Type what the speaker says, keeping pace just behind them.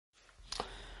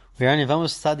We are in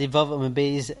Yevamos Tzadivav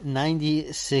Amabeis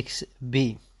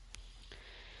 96b.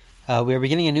 We are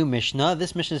beginning a new Mishnah.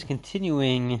 This Mishnah is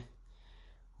continuing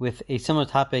with a similar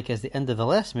topic as the end of the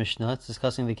last Mishnah. It's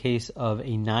discussing the case of a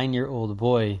 9-year-old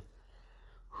boy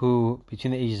who,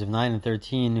 between the ages of 9 and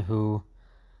 13, who,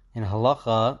 in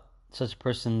halacha, such a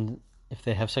person, if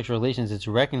they have sexual relations, it's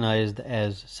recognized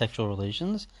as sexual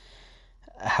relations.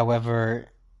 However,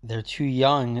 they're too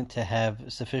young to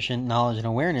have sufficient knowledge and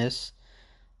awareness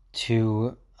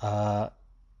to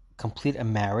complete a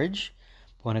marriage.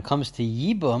 But when it comes to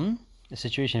Yibum, the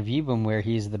situation of Yibum where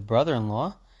he's the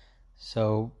brother-in-law,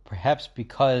 so perhaps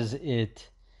because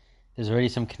there's already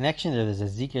some connection there, there's a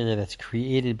zikr there that's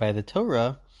created by the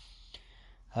Torah,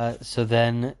 so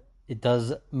then it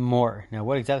does more. Now,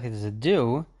 what exactly does it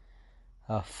do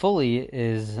fully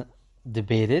is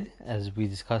debated, as we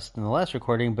discussed in the last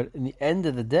recording, but in the end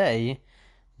of the day,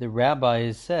 the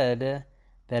rabbis said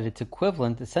that it's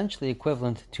essentially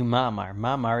equivalent to Ma'amar.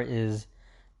 Ma'amar is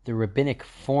the rabbinic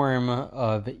form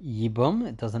of Yibum.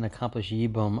 It doesn't accomplish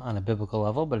Yibum on a biblical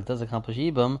level, but it does accomplish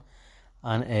Yibum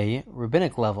on a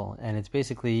rabbinic level. And it's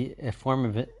basically a form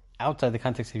of it. Outside the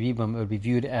context of Yibum, it would be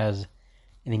viewed as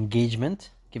an engagement,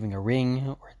 giving a ring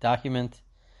or a document.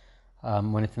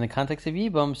 When it's in the context of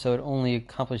Yibum, so it only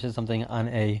accomplishes something on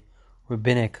a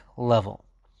rabbinic level.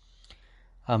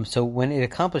 So when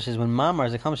Ma'amar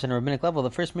is accomplished on a rabbinic level,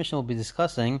 the first Mishnah will be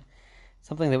discussing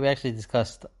something that we actually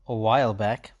discussed a while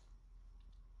back,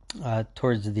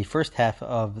 towards the first half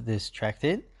of this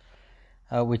tractate,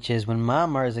 which is when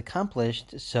Ma'amar is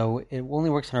accomplished, so it only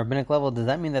works on a rabbinic level. Does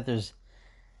that mean that there's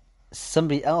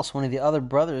somebody else, one of the other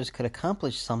brothers, could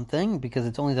accomplish something because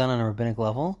it's only done on a rabbinic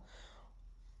level,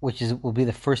 which will be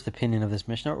the first opinion of this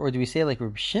Mishnah? Or do we say like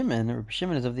Reb Shimon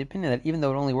is of the opinion that even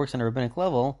though it only works on a rabbinic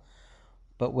level,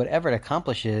 but whatever it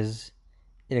accomplishes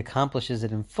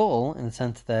it in full, in the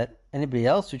sense that anybody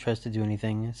else who tries to do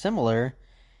anything similar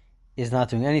is not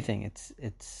doing anything.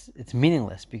 It's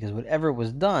meaningless, because whatever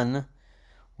was done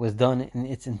in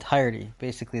its entirety.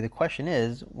 Basically, the question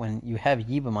is, when you have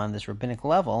Yibum on this rabbinic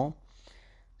level,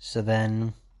 so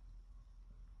then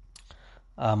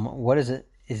what is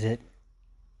it?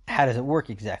 How does it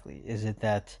work exactly? Is it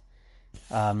that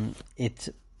it's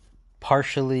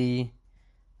partially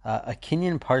a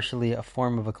kinyan, partially a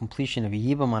form of a completion of a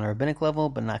Yibum on a rabbinic level,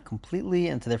 but not completely,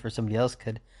 and so therefore somebody else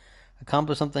could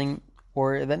accomplish something?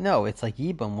 Or that no, it's like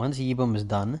Yibum. Once Yibum is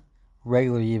done,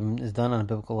 regular Yibum is done on a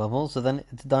biblical level, so then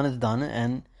it's done,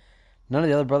 and none of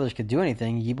the other brothers could do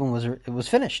anything. It was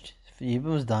finished. If Yibum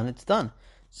was done, it's done.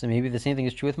 So maybe the same thing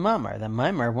is true with Ma'amar. That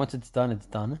Ma'amar, once it's done, it's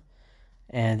done.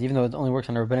 And even though it only works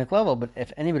on a rabbinic level, but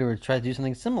if anybody were to try to do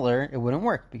something similar, it wouldn't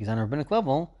work, because on a rabbinic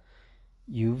level,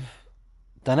 you've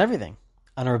done everything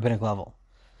on a rabbinic level.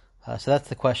 So that's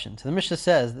the question. So the Mishnah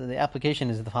says, that the application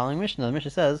is the following Mishnah. The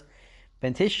Mishnah says,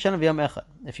 if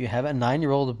you have a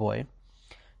 9-year-old boy,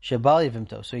 Shebal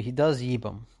Yivimto, so he does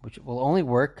Yibum, which will only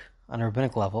work on a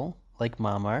rabbinic level, like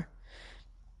Ma'amar.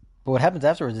 But what happens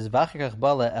afterwards is,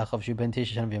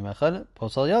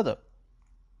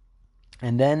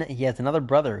 and then he has another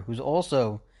brother who's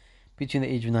also between the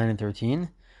age of 9 and 13,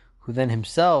 who then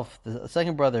himself, the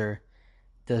second brother,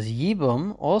 does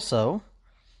Yibum also.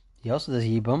 He also does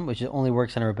Yibum, which only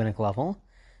works on a rabbinic level.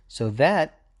 So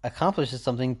that accomplishes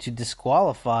something to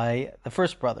disqualify the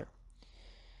first brother.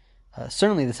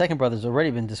 Certainly the second brother has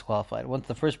already been disqualified. Once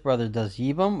the first brother does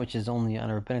Yibum, which is only on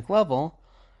a rabbinic level,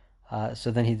 so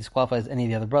then he disqualifies any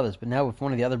of the other brothers. But now if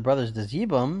one of the other brothers does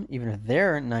Yibum, even if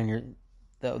they're 9 years,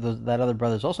 that other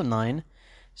brother is also 9,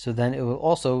 so then it will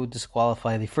also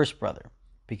disqualify the first brother,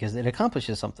 because it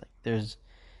accomplishes something. There's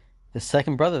the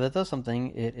second brother that does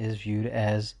something, it is viewed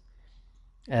as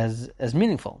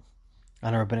meaningful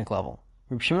on a rabbinic level.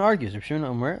 Reb Shimon argues, Reb Shimon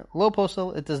Omer, lo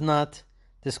posel, it does not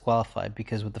disqualify,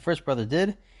 because what the first brother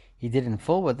did, he did in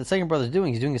full. What the second brother is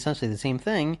doing, he's doing essentially the same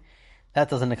thing. That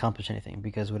doesn't accomplish anything,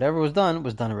 because whatever was done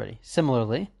already.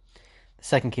 Similarly, the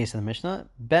second case of the Mishnah,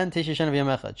 Ben Tishishan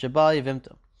V'Yamechad, Shebal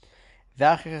Yivimto,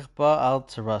 V'achich Ba'al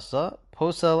Tzarasa,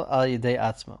 Posel Al Yidei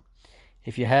Atzmo.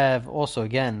 If you have also,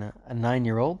 again, a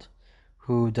 9-year-old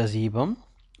who does Yibum,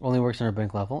 only works on a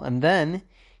rabbinic level, and then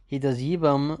he does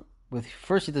Yibum with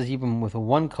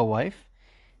one co-wife,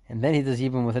 and then he does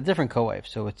Yibum with a different co-wife.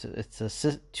 So it's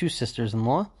two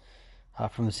sisters-in-law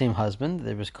from the same husband.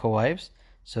 There was co-wives,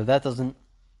 so that doesn't.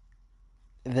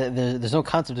 There's no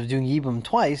concept of doing Yibum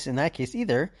twice in that case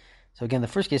either. So again, the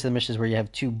first case of the Mishnah is where you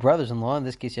have two brothers-in-law. In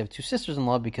this case, you have two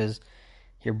sisters-in-law, because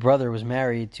your brother was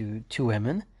married to two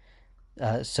women.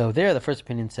 So there, the first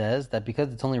opinion says that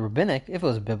because it's only rabbinic, if it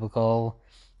was biblical,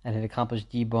 and it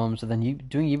accomplished Yibum, so then you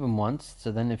doing Yibum once,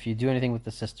 so then if you do anything with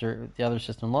the other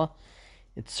sister-in-law,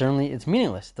 it's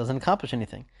meaningless. It doesn't accomplish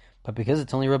anything. But because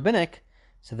it's only rabbinic,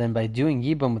 so then by doing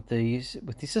Yibum with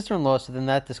the sister-in-law, so then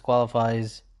that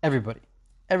disqualifies everybody.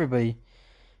 Everybody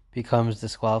becomes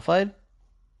disqualified,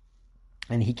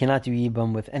 and he cannot do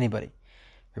Yibum with anybody.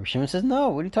 Rabbi Shimon says, no,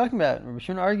 what are you talking about? Rabbi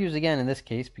Shimon argues again in this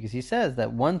case, because he says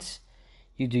that once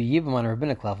you do Yibum on a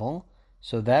rabbinic level,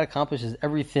 so that accomplishes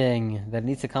everything that it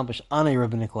needs to accomplish on a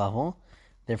rabbinic level.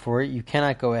 Therefore, you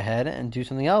cannot go ahead and do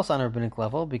something else on a rabbinic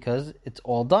level because it's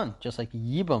all done. Just like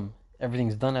Yibum,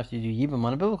 everything's done after you do Yibum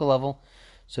on a biblical level.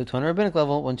 So to on a rabbinic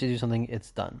level, once you do something, it's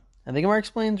done. And the Gemara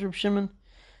explains, Rabbi Shimon,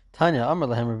 Tanya, Amar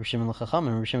Lahem Rabbi Shimon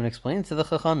l'Chachamim. Rabbi Shimon explains to the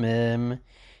Chachamim,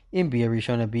 Im bia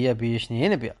rishona bia bia shniya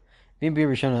ena bia. Im bia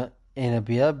rishona ena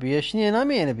bia bia shniya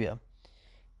nami ena bia.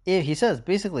 If he says,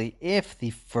 basically, if the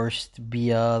first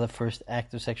bia, the first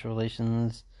act of sexual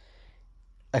relations,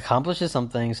 accomplishes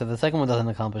something, so the second one doesn't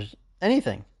accomplish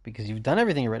anything, because you've done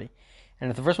everything already.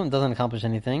 And if the first one doesn't accomplish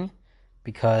anything,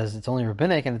 because it's only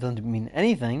rabbinic and it doesn't mean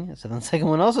anything, so then the second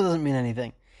one also doesn't mean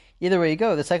anything. Either way you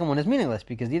go, the second one is meaningless,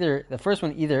 because either the first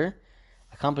one either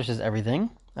accomplishes everything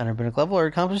on a rabbinic level, or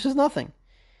accomplishes nothing.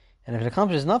 And if it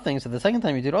accomplishes nothing, so the second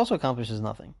time you do it also accomplishes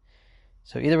nothing.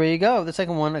 So either way you go, the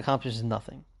second one accomplishes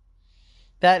nothing.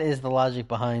 That is the logic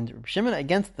behind Rabbi Shimon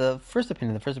against the first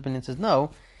opinion. The first opinion says,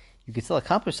 no, you can still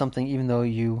accomplish something even though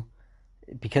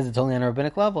because it's only on a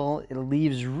rabbinic level, it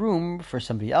leaves room for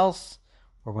somebody else,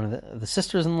 or one of the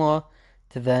sisters-in-law,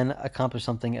 to then accomplish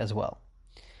something as well.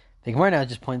 The Gemara now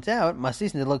just points out,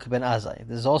 Masis Nidlok ben Azai.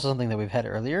 This is also something that we've had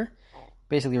earlier.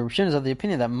 Basically, Rabbi Shimon is of the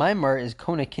opinion that Maimar is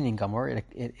Kona Kinyan Gamor.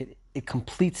 It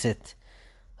completes it.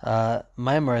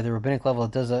 Maimar, the rabbinic level,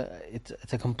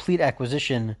 it's a complete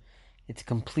acquisition. It's a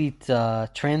complete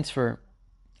transfer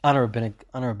on a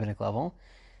rabbinic level.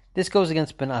 This goes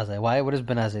against Ben Azai. Why? What does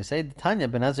Ben Azai say? Tanya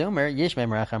Ben Azai Omer Yesh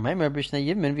Maimar Achar Maimar B'Shnei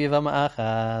Yivmin V'Yavam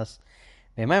Achas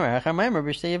Maimar Achar Maimar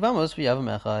B'Shnei Yivamos V'Yavam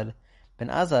Echad. Ben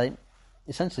Azai,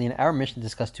 essentially, in our mission,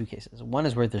 discussed two cases. One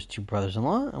is where there's two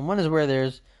brothers-in-law, and one is where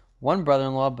there's one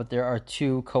brother-in-law, but there are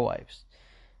two co-wives.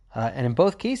 And in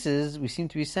both cases, we seem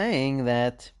to be saying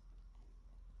that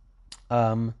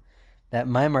that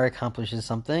Maimar accomplishes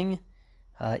something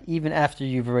even after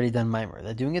you've already done Maimar.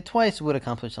 That doing it twice would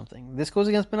accomplish something. This goes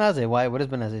against Ben Azai. Why? What does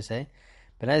Ben Azai say?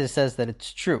 Ben Azai says that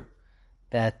it's true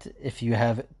that if you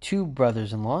have two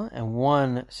brothers-in-law and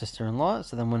one sister-in-law,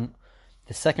 so then when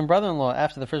the second brother-in-law,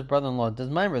 after the first brother-in-law does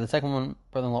Maimar, the second one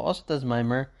brother-in-law also does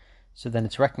Maimar, so then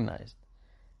it's recognized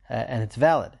and it's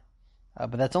valid.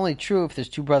 But that's only true if there's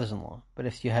two brothers-in-law. But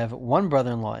if you have one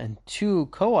brother-in-law and two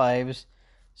co-wives,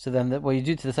 so then what you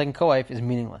do to the second co-wife is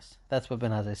meaningless. That's what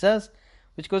Ben Azai says,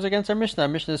 which goes against our Mishnah. Our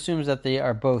Mishnah assumes that they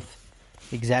are both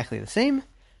exactly the same.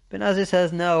 Ben Azai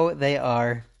says, no, they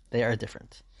are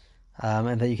different.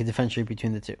 And that you can differentiate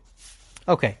between the two.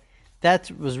 Okay,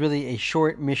 that was really a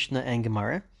short Mishnah and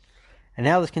Gemara. And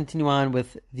now let's continue on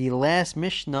with the last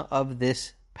Mishnah of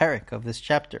this parak, of this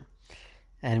chapter.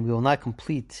 And we will not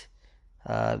complete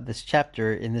this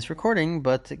chapter in this recording,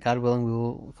 but God willing, we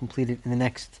will complete it in the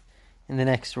next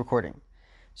recording.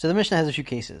 So the Mishnah has a few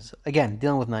cases. Again,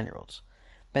 dealing with 9-year-olds.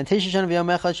 So if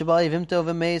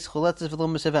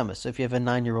you have a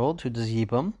 9-year-old who does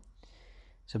Yibum,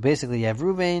 so basically you have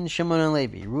Ruvain, Shimon, and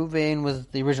Levi. Ruvain was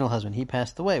the original husband. He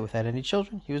passed away without any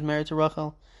children. He was married to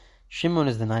Rachel. Shimon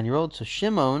is the 9-year-old. So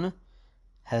Shimon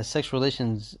has sexual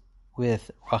relations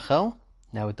with Rachel.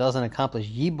 Now it doesn't accomplish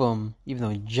Yibum, even though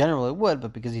in general it would,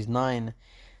 but because he's 9, it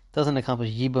doesn't accomplish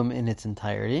Yibum in its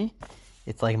entirety.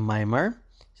 It's like Maimar.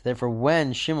 So therefore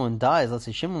when Shimon dies, let's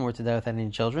say Shimon were to die without any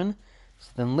children,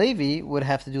 so then Levi would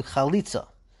have to do Chalitza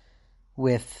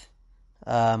with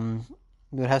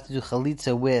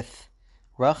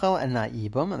Rachel and not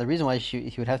Yibum. And the reason why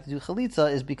he would have to do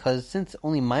Chalitza is because since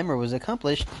only Maimar was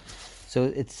accomplished, so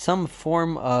it's some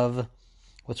form of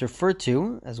what's referred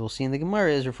to, as we'll see in the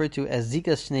Gemara, is referred to as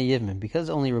Zika Shnei Yivmin. Because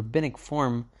only rabbinic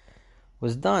form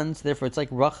was done, so therefore it's like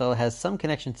Rachel has some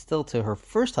connection still to her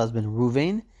first husband,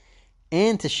 Ruvain,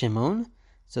 and to Shimon.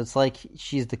 So it's like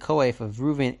she's the co-wife of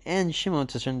Ruvain and Shimon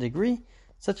to a certain degree.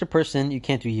 Such a person, you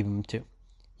can't do Yibum to.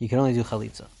 You can only do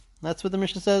Chalitza. That's what the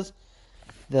Mishnah says.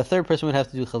 The third person would have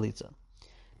to do Chalitza.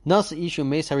 Nasa Ishu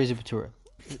Meis Harizu Patura.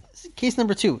 Case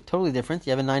number 2, totally different.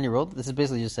 You have a 9-year-old. This is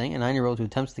basically just saying a 9-year-old who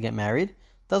attempts to get married.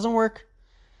 Doesn't work.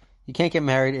 You can't get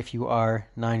married if you are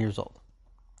 9 years old.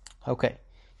 Okay.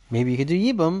 Maybe you could do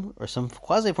Yibum, or some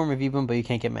quasi-form of Yibum, but you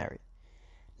can't get married.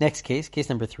 Next case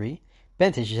number 3.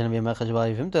 Even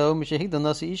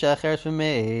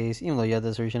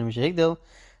though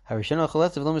Harishon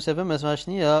ocholetzes v'lo misav emes,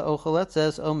 v'hashniya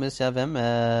ocholetzes o misav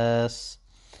emes.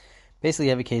 Basically,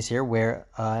 you have a case here where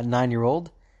a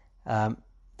 9-year-old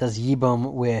does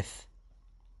yibum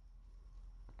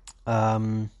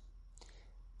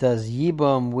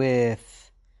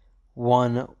with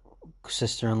one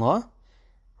sister-in-law,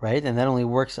 right? And that only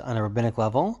works on a rabbinic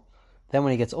level. Then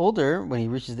when he gets older, when he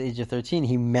reaches the age of 13,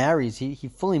 he marries, he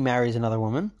fully marries another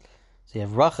woman. So you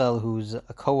have Rachel, who's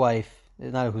a co-wife,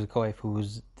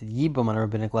 who's the yibum on a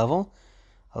rabbinic level.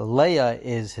 Leah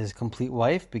is his complete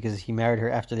wife because he married her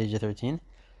after the age of 13.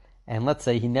 And let's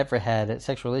say he never had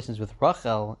sexual relations with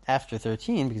Rachel after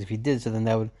 13, because if he did, so then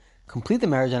that would complete the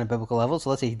marriage on a biblical level. So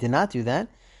let's say he did not do that.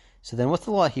 So then what's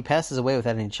the law? He passes away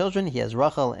without any children. He has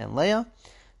Rachel and Leah.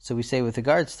 So we say with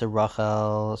regards to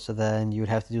Rachel, so then you would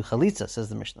have to do chalitza, says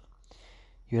the Mishnah.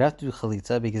 You would have to do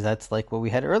chalitza because that's like what we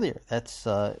had earlier. That's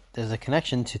there's a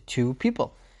connection to two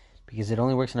people because it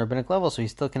only works on a rabbinic level. So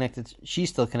she's still connected to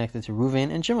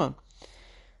Reuven and Shimon.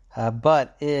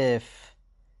 But if,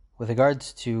 with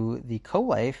regards to the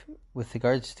co-wife, with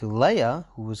regards to Leah,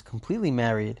 who was completely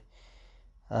married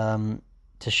to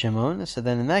Shimon, so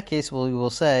then in that case we will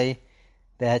say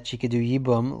that she could do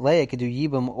yibum, Leah could do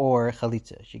yibum or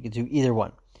chalitza. She could do either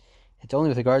one. It's only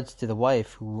with regards to the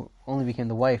wife, who only became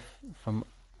the wife from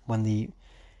when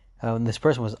this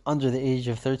person was under the age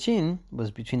of 13,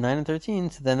 was between 9 and 13,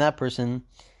 so then that person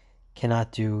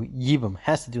cannot do yibum,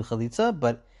 has to do chalitza,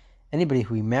 but anybody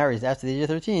who he marries after the age of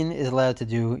 13 is allowed to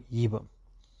do yibum.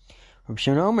 Reb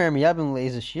Shimon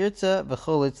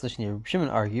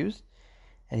argues,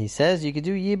 and he says you could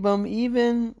do yibum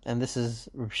even, and this is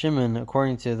Reb Shimon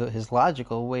according to his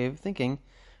logical way of thinking,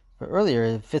 but earlier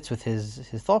it fits with his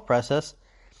thought process.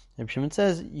 Reb Shimon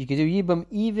says you could do yibum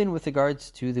even with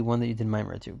regards to the one that you did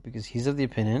maimer to, because he's of the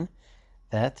opinion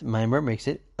that maimer makes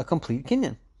it a complete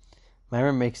kinyan.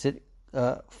 Maimer makes it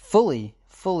fully,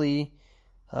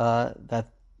 that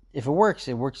if it works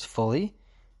fully,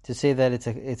 to say that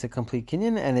it's a complete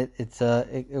kinyan, and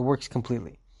it works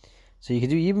completely. So you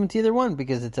could do yibum to either one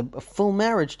because it's a full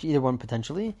marriage to either one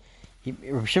potentially.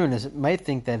 Reb Shimon might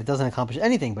think that it doesn't accomplish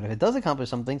anything, but if it does accomplish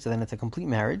something, so then it's a complete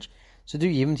marriage. So do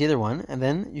yibum to either one, and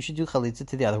then you should do chalitza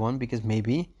to the other one because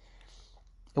maybe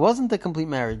it wasn't a complete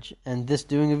marriage, and this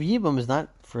doing of yibum is not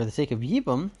for the sake of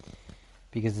yibum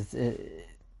because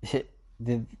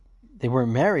they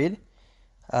weren't married,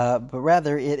 but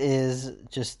rather it is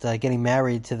just getting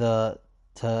married to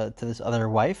this other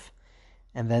wife.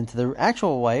 And then to the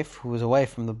actual wife, who was a wife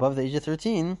from above the age of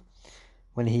 13,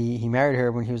 when he married her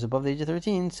when he was above the age of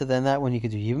 13, so then that one you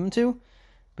could do yibum to,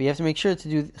 but you have to make sure to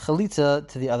do chalitza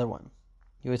to the other one.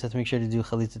 You always have to make sure to do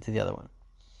chalitza to the other one.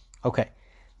 Okay.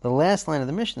 The last line of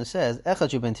the Mishnah says, when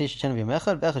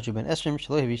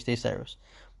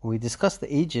we discuss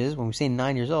the ages, when we say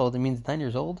 9 years old, it means 9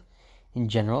 years old in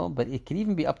general, but it could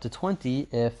even be up to 20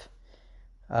 if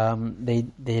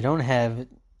they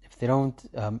don't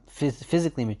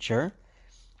physically mature,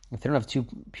 if they don't have 2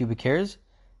 pubic hairs.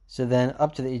 So then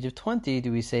up to the age of 20,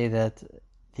 do we say that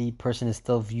the person is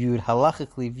still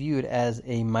halachically viewed as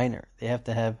a minor? They have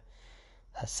to have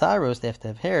saros, they have to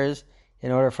have hairs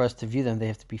in order for us to view them. They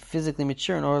have to be physically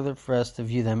mature in order for us to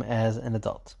view them as an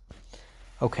adult.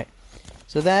 Okay,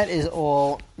 so that is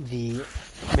all the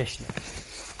Mishnah.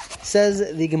 Says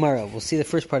the Gemara. We'll see the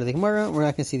first part of the Gemara. We're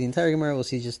not going to see the entire Gemara. We'll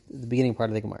see just the beginning part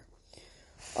of the Gemara.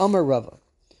 Amar Rava.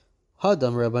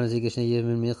 Hadam Rabban Zigashne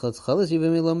Yevin Milchatz Chalas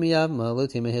Yevin Milom Yavma Lo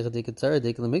Tema Hechadik Tzara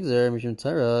Dekel Migzar Mishum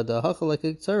Tzara Da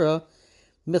Hachalek Tzara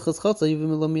Milchatz Chatza Yevin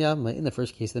Milom Yavma. In the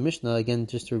first case of the Mishnah, again,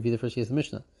 just to review the first case of the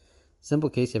Mishnah.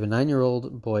 Simple case: you have a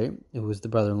 9-year-old boy who is the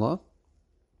brother-in-law.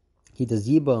 He does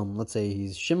yibum. Let's say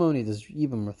he's Shimon. He does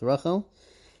yibum with Rachel,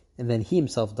 and then he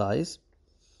himself dies.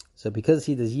 So because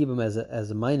he does yibum as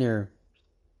a minor,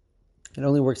 it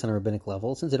only works on a rabbinic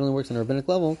level. Since it only works on a rabbinic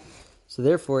level, so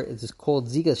therefore it is called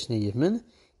Zigas Shnei Yivmin,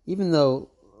 even though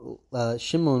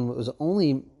Shimon was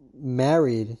only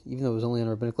married, even though it was only on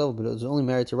a rabbinic level, but it was only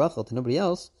married to Rachel, to nobody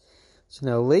else. So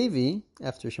now Levi,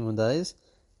 after Shimon dies,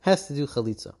 has to do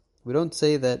chalitza. We don't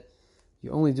say that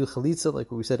you only do chalitza like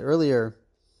what we said earlier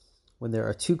when there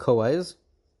are 2 co-wives,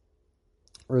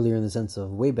 earlier in the sense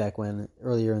of way back when,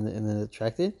 earlier in the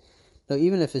tractate. No,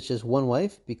 even if it's just one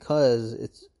wife, because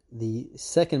it's the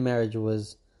second marriage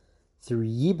was through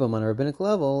Yibam on a rabbinic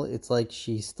level, it's like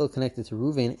she's still connected to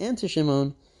Reuven and to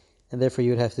Shimon, and therefore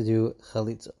you would have to do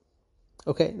chalitza.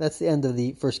 Okay, that's the end of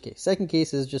the first case. Second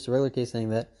case is just a regular case saying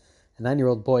that a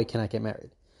 9-year-old boy cannot get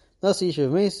married.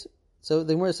 So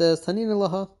the Gemara says, Tanina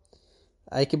Laha,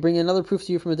 I can bring another proof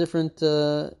to you from a different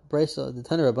brisa. The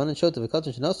Tanur Rabbanan Shota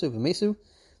v'Katan Shanasu v'Mesu.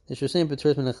 The Shosayim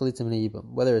B'Turzman Achalitzim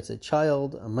Yibam. Whether it's a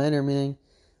child, a minor, meaning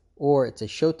or it's a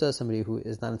shota, somebody who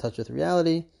is not in touch with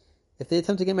reality. If they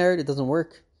attempt to get married, it doesn't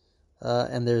work,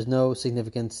 and there's no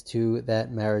significance to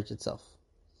that marriage itself.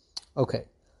 Okay,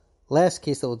 last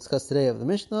case that we'll discuss today of the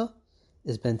Mishnah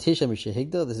is Ben Tisha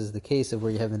Mishahigda. This is the case of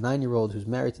where you have the 9-year-old who's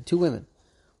married to two women.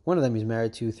 One of them he's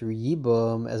married to through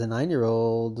Yibum as a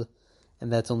 9-year-old,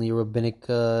 and that's only a rabbinic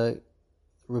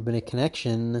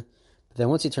connection. But then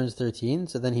once he turns 13,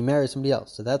 so then he marries somebody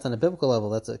else. So that's on a biblical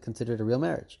level, that's considered a real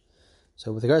marriage.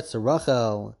 So with regards to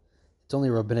Rachel, it's only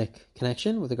a rabbinic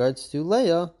connection. With regards to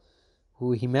Leah,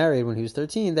 who he married when he was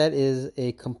 13, that is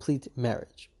a complete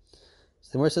marriage. So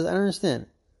the Gemara says, I don't understand.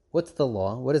 What's the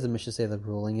law? What does the Mishnah say the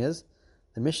ruling is?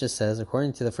 The Mishnah says,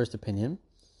 according to the first opinion,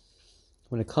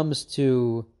 when it comes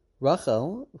to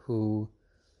Rachel, who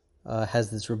has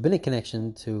this rabbinic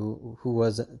connection to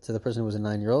the person who was a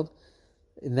 9-year-old,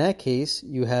 in that case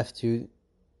you have to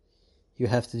do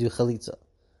chalitza.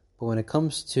 But when it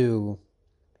comes to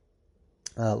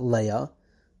Leah,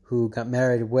 who got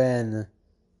married when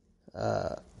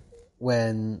the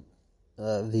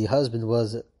husband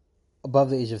was above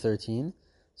the age of 13,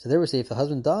 so they would say if the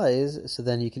husband dies, so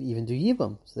then you can even do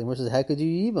yibum. So the Gemara says, how could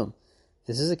you do yibum?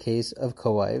 This is a case of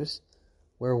co-wives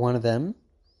where one of them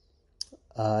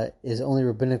is only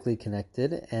rabbinically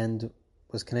connected and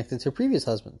was connected to a previous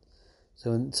husband.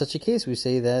 So in such a case, we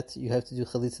say that you have to do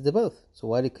chalitza to both. So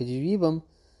why could you do yibum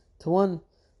to one?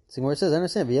 So where it says, I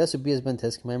understand. The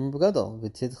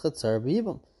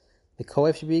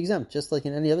co-wife should be exempt, just like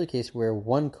in any other case where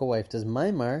one co-wife does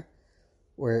maimar,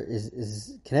 or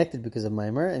is connected because of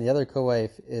maimar, and the other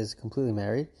co-wife is completely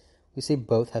married. We say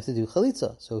both have to do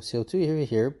chalitza. So CO2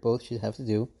 here, both should have to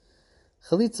do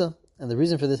chalitza. And the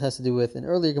reason for this has to do with an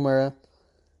earlier Gemara,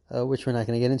 which we're not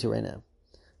going to get into right now.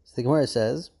 So the Gemara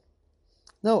says,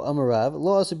 no, Amarav,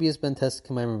 lo also be as ben tes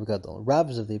k'maimar b'gadol. Rav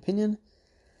is of the opinion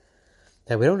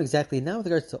that we don't exactly, now with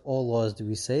regards to all laws, do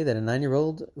we say that a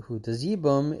 9-year-old who does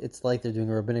yibum, it's like they're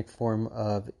doing a rabbinic form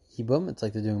of yibum, it's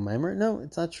like they're doing maimar. No,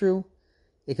 it's not true.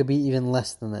 It could be even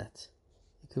less than that.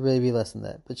 It could really be less than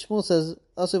that. But Shmuel says,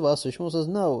 Shmuel says,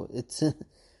 no, it's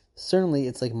certainly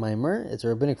it's like maimar. It's a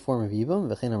rabbinic form of yibum.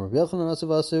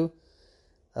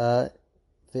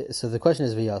 So the question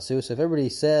is v'yasu. So if everybody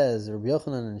says, Rabbi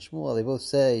Yochanan and Shmuel, they both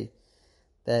say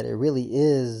that it really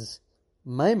is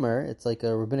maimar, it's like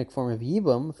a rabbinic form of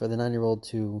yibum for the 9-year-old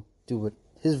to do what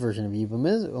his version of yibum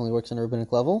is. It only works on a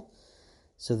rabbinic level.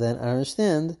 So then I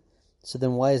understand. So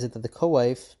then why is it that the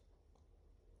co-wife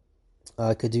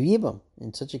could do yibum?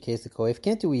 In such a case, the co-wife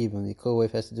can't do yibum. The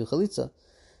co-wife has to do chalitza.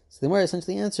 So the Gemara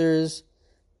essentially answers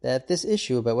that this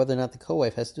issue about whether or not the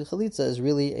co-wife has to do chalitza is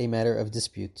really a matter of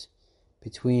dispute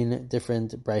between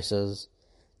different braisos.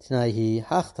 Tanahi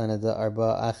hachtana da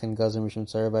arba achin gazim mishum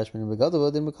tzara bashmin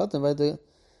begadol v'dim bekatan v'ayda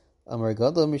amar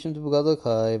gadol mishum begadol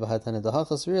kai v'hatana da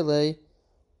hachas rilei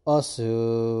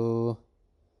asu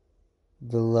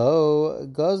below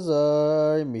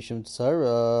gazar mishum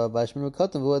tzara bashmin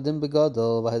bekatan v'adim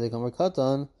begadol v'ayda amar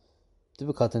katan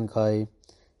bekatan kai.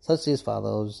 Such as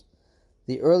follows.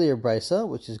 The earlier brisa,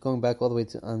 which is going back all the way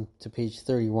to page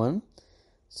 31,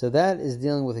 so that is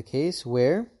dealing with a case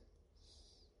where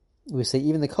we say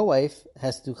even the co-wife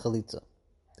has to do chalitza.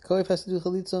 The co-wife has to do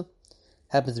chalitza.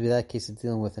 Happens to be that case it's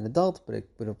dealing with an adult, but it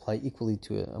would apply equally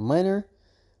to a minor.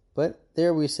 But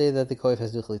there we say that the co-wife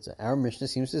has to do chalitza. Our Mishnah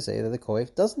seems to say that the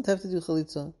co-wife doesn't have to do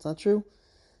chalitza. It's not true.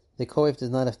 The co-wife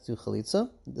does not have to do chalitza.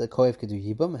 The co-wife could do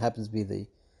yibam. It happens to be the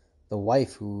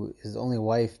wife who is only a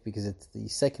wife because it's the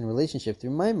second relationship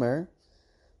through maimar.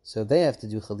 So they have to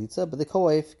do chalitza, but the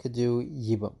co-wife could do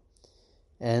yibam.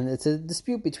 And it's a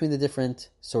dispute between the different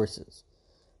sources.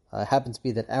 It happens to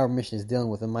be that our mission is dealing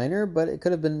with a minor, but it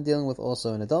could have been dealing with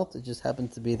also an adult. It just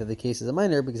happens to be that the case is a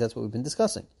minor because that's what we've been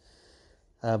discussing.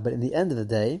 But in the end of the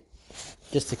day,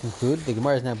 just to conclude, the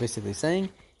Gemara is now basically saying,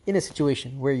 in a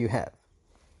situation where you have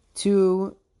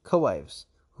two co-wives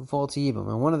who fall to yibam,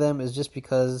 and one of them is just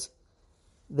because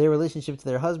their relationship to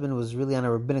their husband was really on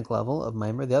a rabbinic level of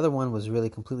maimar. The other one was really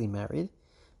completely married.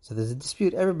 So there's a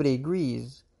dispute. Everybody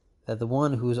agrees that the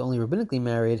one who is only rabbinically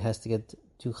married has to get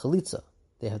to chalitza.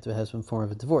 They have to have some form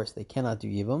of a divorce. They cannot do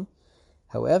yibum.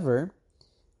 However,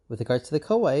 with regards to the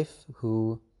co-wife,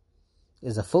 who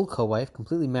is a full co-wife,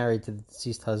 completely married to the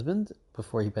deceased husband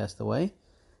before he passed away,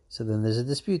 so then there's a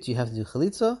dispute. You have to do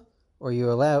chalitza, or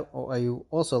are you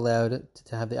also allowed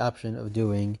to have the option of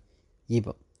doing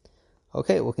yibum?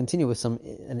 Okay, we'll continue with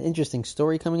an interesting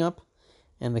story coming up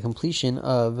and the completion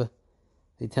of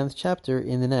the 10th chapter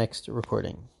in the next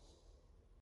recording.